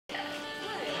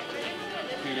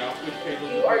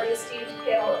You are the esteemed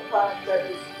panel of class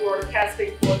judges who are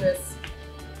casting for this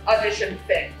audition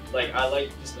thing. Like, I like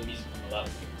just the music from a lot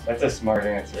of things. That's a smart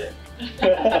answer.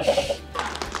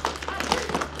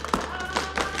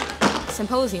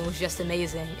 Symposium was just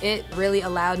amazing. It really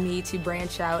allowed me to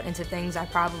branch out into things I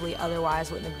probably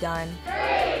otherwise wouldn't have done.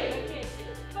 3,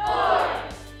 4,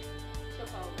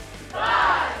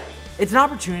 5. It's an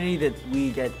opportunity that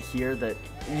we get here that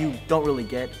you don't really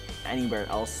get anywhere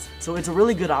else. So it's a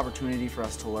really good opportunity for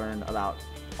us to learn about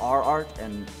our art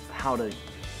and how to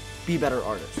be better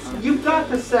artists. You've got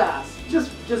the sass.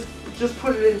 Just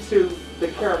put it into the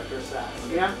character sass,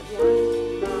 yeah?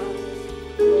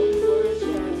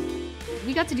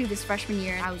 We got to do this freshman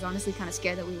year, and I was honestly kind of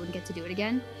scared that we wouldn't get to do it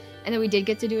again. And then we did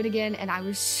get to do it again, and I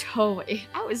was so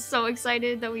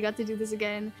excited that we got to do this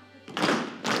again.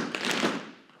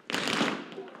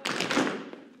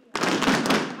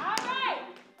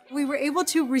 We were able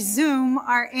to resume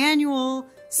our annual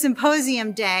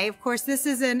symposium day. Of course, this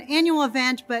is an annual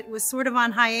event, but was sort of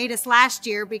on hiatus last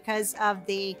year because of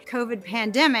the COVID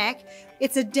pandemic.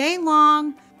 It's a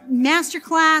day-long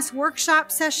masterclass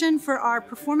workshop session for our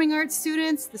performing arts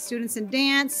students. The students in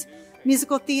dance,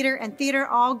 musical theater, and theater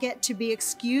all get to be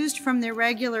excused from their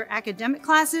regular academic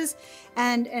classes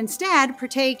and instead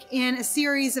partake in a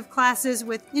series of classes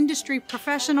with industry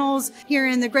professionals here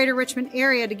in the greater Richmond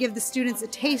area to give the students a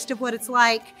taste of what it's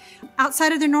like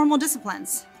outside of their normal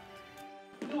disciplines.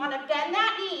 You want to bend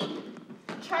that knee,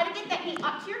 try to get that knee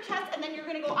up to your chest, and then you're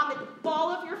going to go on the ball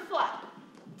of your foot.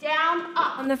 Down,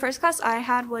 up. The first class I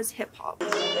had was hip hop.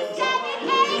 6, 7, 8,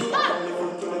 up.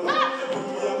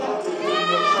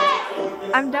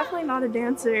 Yes! I'm definitely not a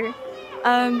dancer.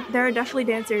 There are definitely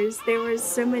dancers. There were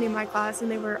so many in my class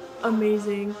and they were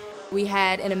amazing. We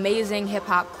had an amazing hip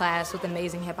hop class with an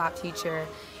amazing hip hop teacher,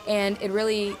 and it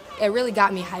really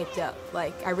got me hyped up.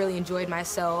 Like, I really enjoyed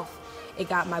myself. It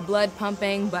got my blood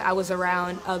pumping, but I was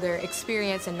around other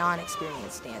experienced and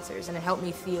non-experienced dancers, and it helped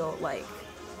me feel like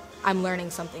I'm learning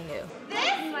something new.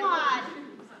 This one,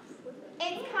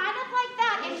 it's kind of like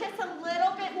that. It's just a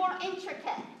little bit more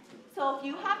intricate. So if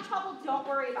you have trouble, don't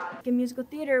worry about it. In musical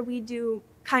theater, we do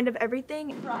kind of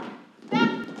everything. Right.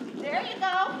 Back. There you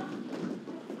go.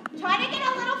 Try to get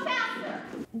a little faster.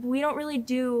 We don't really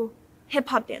do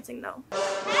hip-hop dancing, though. That's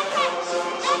it.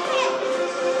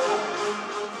 That's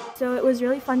it. So it was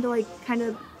really fun to, like, kind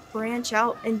of branch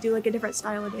out and do, like, a different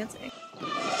style of dancing.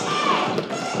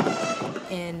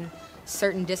 In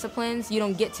certain disciplines, you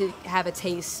don't get to have a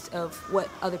taste of what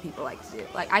other people like to do.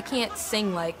 Like, I can't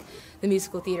sing like the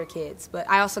musical theater kids, but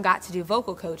I also got to do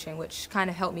vocal coaching, which kind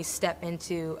of helped me step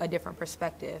into a different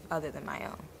perspective other than my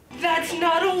own. That's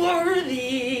not a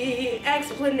worthy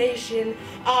explanation.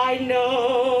 I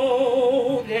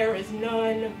know there is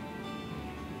none.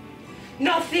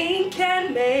 Nothing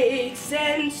can make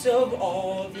sense of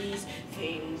all these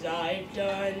things I've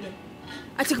done.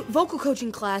 I took a vocal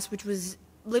coaching class, which was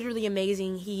literally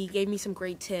amazing. He gave me some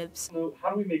great tips. So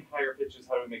how do we make higher pitches?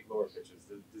 How do we make lower pitches?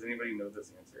 Does anybody know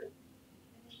this answer?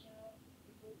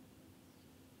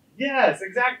 Yes,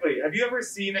 exactly. Have you ever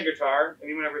seen a guitar?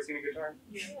 Anyone ever seen a guitar?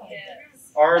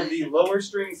 Yes. Are the lower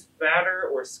strings fatter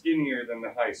or skinnier than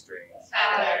the high strings?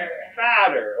 Fatter.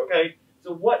 Fatter, okay.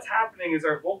 So what's happening is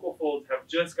our vocal folds have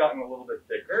just gotten a little bit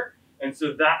thicker. And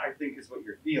so that, I think, is what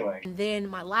you're feeling. And then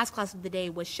my last class of the day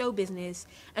was show business,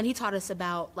 and he taught us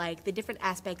about like the different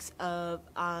aspects of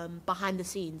behind the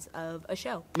scenes of a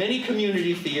show. Many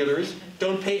community theaters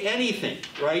don't pay anything,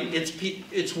 right?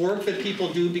 It's work that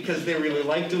people do because they really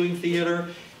like doing theater.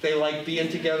 They like being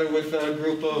together with a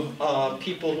group of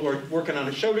people who are working on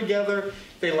a show together.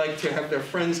 They like to have their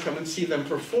friends come and see them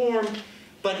perform.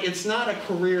 But it's not a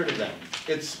career to them.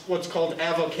 It's what's called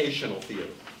avocational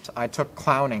theater. I took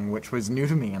clowning, which was new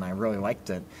to me, and I really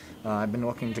liked it. I've been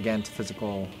looking to get into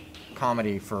physical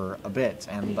comedy for a bit,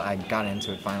 and I got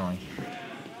into it finally.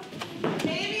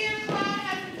 Maybe your clown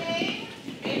has a name,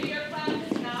 maybe your clown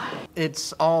does not.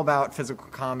 It's all about physical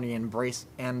comedy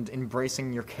and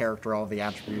embracing your character, all the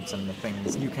attributes and the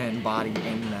things you can embody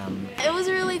in them. It was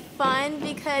really fun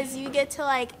because you get to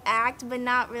like act but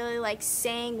not really like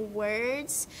saying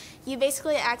words. You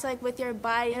basically act like with your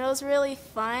body. And it was really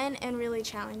fun and really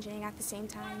challenging at the same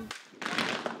time.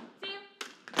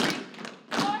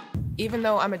 Even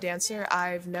though I'm a dancer,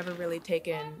 I've never really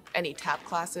taken any tap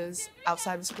classes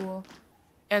outside of school.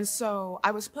 And so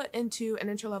I was put into an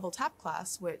intro-level tap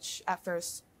class, which at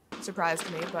first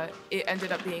surprised me, but it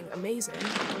ended up being amazing.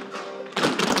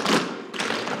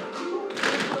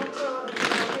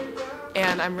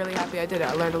 And I'm really happy I did it.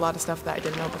 I learned a lot of stuff that I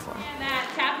didn't know before. And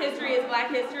that tap history is Black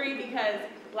history because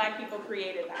Black people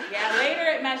created that. Yeah, later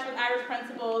it meshed with Irish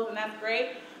principles, and that's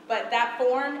great, but that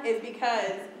form is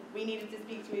because we needed to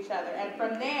speak to each other. And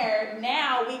from there,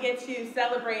 now we get to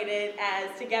celebrate it as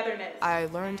togetherness. I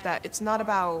learned that it's not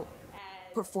about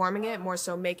performing it, more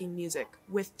so making music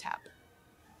with tap,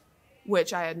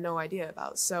 which I had no idea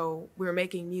about. So we were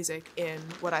making music in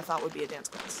what I thought would be a dance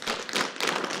class.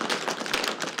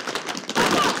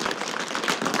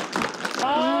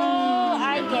 Oh,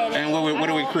 I get it. And what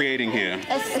are we creating here?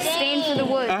 A stain for the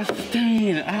wood. A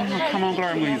stain. Oh, come on,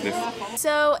 Gloria, we'll use this.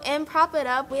 So in Prop It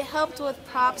Up, we helped with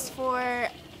props for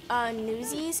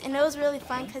Newsies, and it was really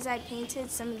fun because I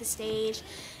painted some of the stage,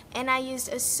 and I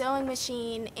used a sewing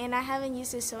machine, and I haven't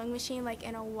used a sewing machine like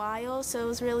in a while, so it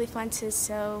was really fun to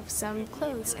sew some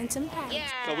clothes and some pads. Yeah.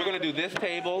 So we're going to do this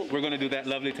table, we're going to do that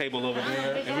lovely table over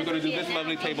there, and we're going to do this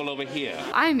lovely table over here.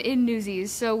 I'm in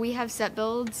Newsies, so we have set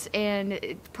builds,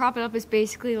 and Prop It Up is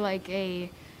basically like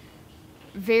a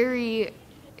very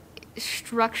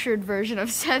structured version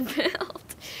of set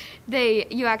build.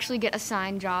 You actually get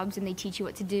assigned jobs and they teach you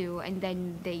what to do, and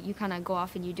then you kind of go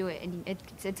off and you do it, and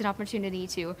it's an opportunity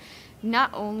to not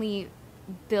only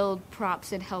build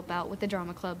props and help out with the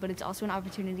drama club, but it's also an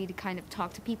opportunity to kind of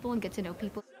talk to people and get to know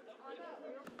people.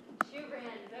 Shoe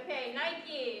brands. Okay,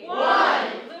 Nike.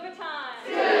 1. Louis Vuitton.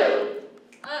 2.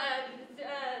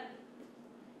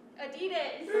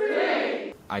 Adidas.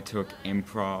 3. I took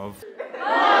improv.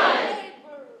 1.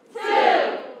 2.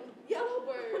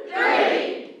 Yellowbird.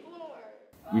 3.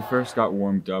 We first got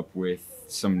warmed up with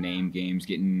some name games,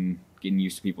 getting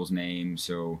used to people's names,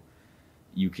 so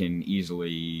you can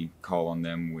easily call on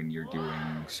them when you're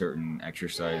doing certain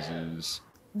exercises.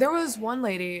 There was one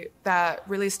lady that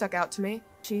really stuck out to me.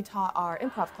 She taught our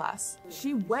improv class.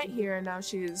 She went here and now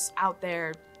she's out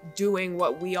there doing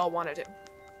what we all want to do.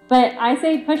 But I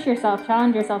say push yourself,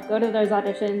 challenge yourself, go to those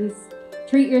auditions,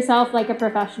 treat yourself like a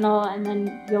professional, and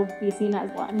then you'll be seen as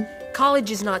one.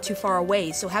 College is not too far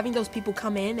away, so having those people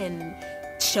come in and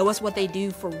show us what they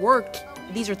do for work,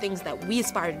 these are things that we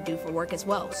aspire to do for work as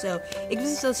well. So it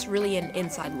gives us really an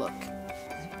inside look.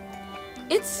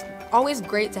 It's always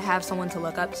great to have someone to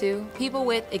look up to. People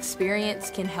with experience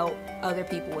can help other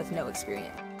people with no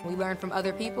experience. We learn from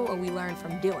other people and we learn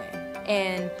from doing.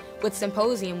 And with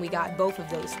Symposium, we got both of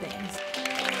those things.